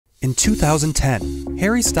In 2010,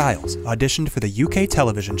 Harry Styles auditioned for the UK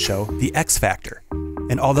television show The X Factor,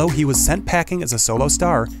 and although he was sent packing as a solo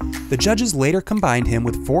star, the judges later combined him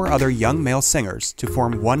with 4 other young male singers to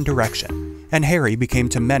form One Direction, and Harry became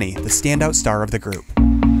to many the standout star of the group.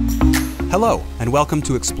 Hello, and welcome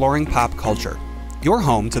to Exploring Pop Culture, your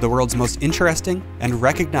home to the world's most interesting and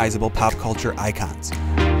recognizable pop culture icons.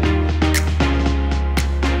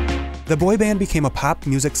 The boy band became a pop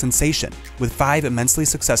music sensation with 5 immensely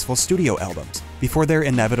successful studio albums before their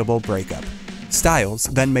inevitable breakup. Styles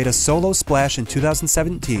then made a solo splash in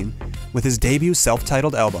 2017 with his debut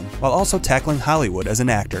self-titled album, while also tackling Hollywood as an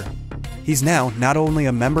actor. He's now not only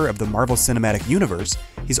a member of the Marvel Cinematic Universe,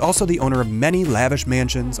 he's also the owner of many lavish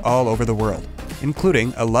mansions all over the world,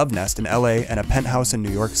 including a love nest in LA and a penthouse in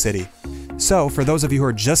New York City. So, for those of you who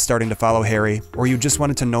are just starting to follow Harry, or you just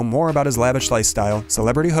wanted to know more about his lavish lifestyle,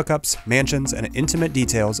 celebrity hookups, mansions, and intimate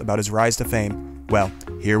details about his rise to fame, well,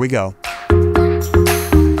 here we go.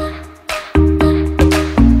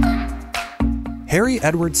 Harry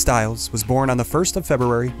Edward Styles was born on the 1st of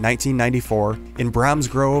February 1994 in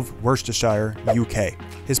Bromsgrove, Worcestershire, UK.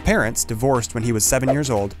 His parents divorced when he was 7 years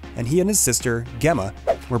old, and he and his sister, Gemma,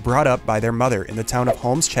 were brought up by their mother in the town of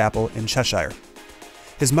Holmes Chapel in Cheshire.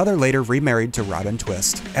 His mother later remarried to Robin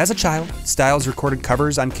Twist. As a child, Styles recorded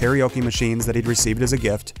covers on karaoke machines that he'd received as a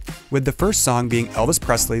gift, with the first song being Elvis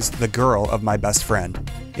Presley's The Girl of My Best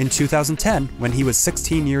Friend. In 2010, when he was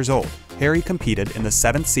 16 years old, Harry competed in the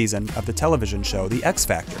 7th season of the television show The X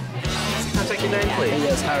Factor. Can I take your name, please?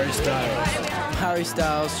 Yes, Harry Styles. Harry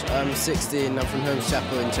Styles, I'm 16, I'm from Holmes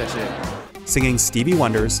Chapel in Cheshire. Singing Stevie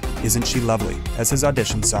Wonder's Isn't She Lovely as his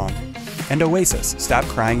audition song, and Oasis' Stop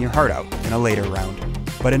Crying Your Heart Out in a later round.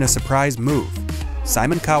 But in a surprise move,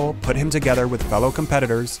 Simon Cowell put him together with fellow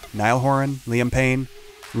competitors Niall Horan, Liam Payne,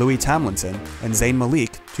 Louis Tomlinson, and Zayn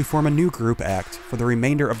Malik to form a new group act for the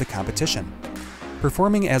remainder of the competition.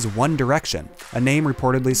 Performing as One Direction, a name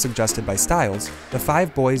reportedly suggested by Styles, the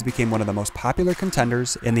 5 boys became one of the most popular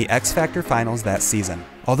contenders in the X Factor finals that season.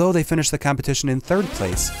 Although they finished the competition in 3rd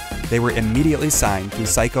place, they were immediately signed to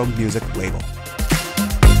Psycho Music label.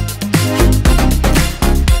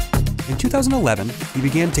 In 2011, he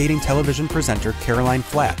began dating television presenter Caroline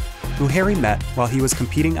Flack, who Harry met while he was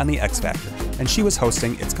competing on The X Factor, and she was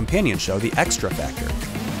hosting its companion show, The Extra Factor.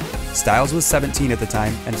 Styles was 17 at the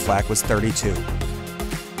time, and Flack was 32.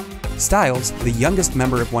 Styles, the youngest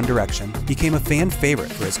member of One Direction, became a fan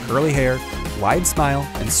favorite for his curly hair, wide smile,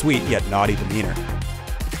 and sweet yet naughty demeanor.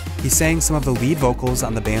 He sang some of the lead vocals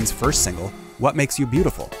on the band's first single, What Makes You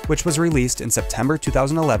Beautiful, which was released in September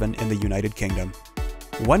 2011 in the United Kingdom.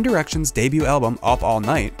 One Direction's debut album, Up All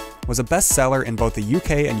Night, was a bestseller in both the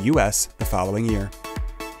UK and US the following year.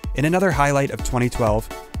 In another highlight of 2012,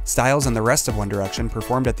 Styles and the rest of One Direction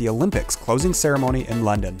performed at the Olympics closing ceremony in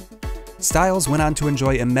London. Styles went on to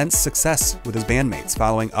enjoy immense success with his bandmates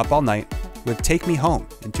following Up All Night, with Take Me Home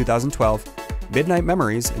in 2012, Midnight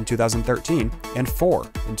Memories in 2013, and 4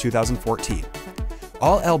 in 2014.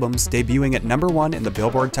 All albums debuting at #1 in the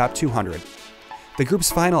Billboard Top 200. The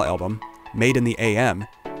group's final album, Made in the AM,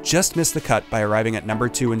 just missed the cut by arriving at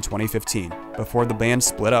 #2 in 2015, before the band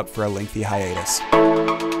split up for a lengthy hiatus.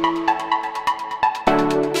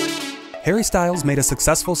 Harry Styles made a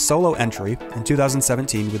successful solo entry in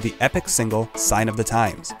 2017 with the epic single Sign of the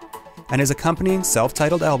Times, and his accompanying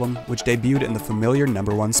self-titled album, which debuted in the familiar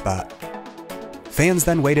 #1 spot. Fans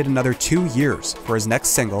then waited another 2 years for his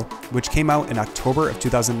next single, which came out in October of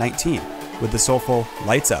 2019, with the soulful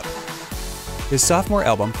Lights Up. His sophomore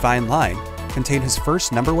album, Fine Line, contained his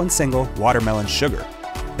first #1 single, Watermelon Sugar.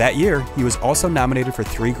 That year, he was also nominated for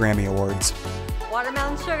 3 Grammy Awards.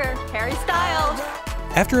 Watermelon Sugar, Harry Styles.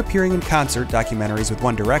 After appearing in concert documentaries with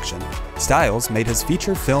One Direction, Styles made his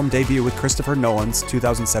feature film debut with Christopher Nolan's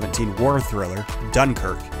 2017 war thriller,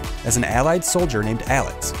 Dunkirk, as an Allied soldier named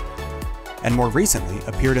Alex, and more recently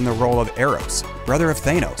appeared in the role of Eros, brother of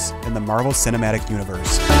Thanos, in the Marvel Cinematic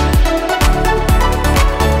Universe.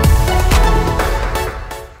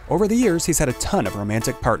 Over the years, he's had a ton of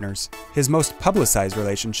romantic partners. His most publicized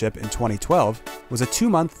relationship in 2012 was a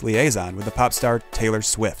 2-month liaison with the pop star Taylor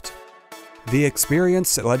Swift. The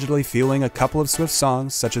experience allegedly fueling a couple of Swift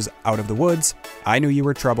songs such as Out of the Woods, I Knew You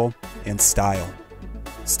Were Trouble, and Style.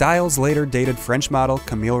 Styles later dated French model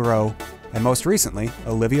Camille Rowe, and most recently,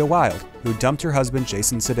 Olivia Wilde, who dumped her husband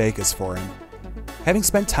Jason Sudeikis for him. Having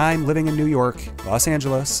spent time living in New York, Los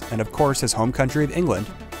Angeles, and of course his home country of England,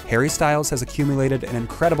 Harry Styles has accumulated an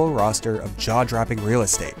incredible roster of jaw-dropping real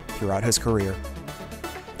estate throughout his career.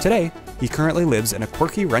 Today, he currently lives in a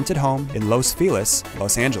quirky rented home in Los Feliz,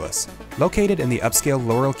 Los Angeles, located in the upscale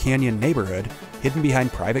Laurel Canyon neighborhood, hidden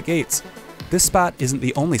behind private gates. This spot isn't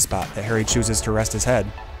the only spot that Harry chooses to rest his head.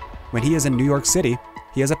 When he is in New York City,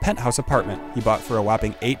 he has a penthouse apartment he bought for a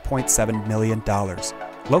whopping $8.7 million,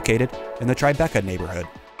 located in the Tribeca neighborhood.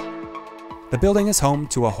 The building is home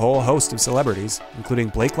to a whole host of celebrities, including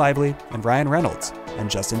Blake Lively and Ryan Reynolds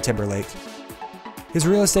and Justin Timberlake. His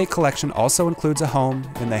real estate collection also includes a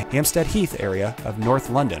home in the Hampstead Heath area of North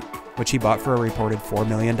London, which he bought for a reported $4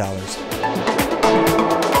 million.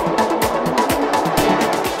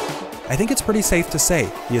 I think it's pretty safe to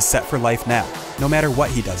say he is set for life now, no matter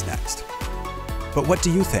what he does next. But what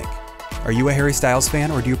do you think? Are you a Harry Styles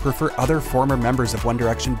fan, or do you prefer other former members of One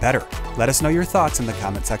Direction better? Let us know your thoughts in the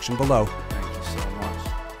comment section below. Thank you so much.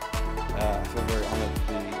 I feel very honored to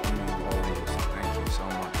be among all of you. Thank you so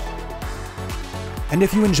much. And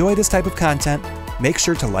if you enjoy this type of content, make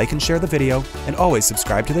sure to like and share the video, and always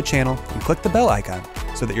subscribe to the channel and click the bell icon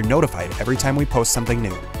so that you're notified every time we post something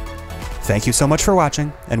new. Thank you so much for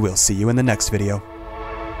watching, and we'll see you in the next video.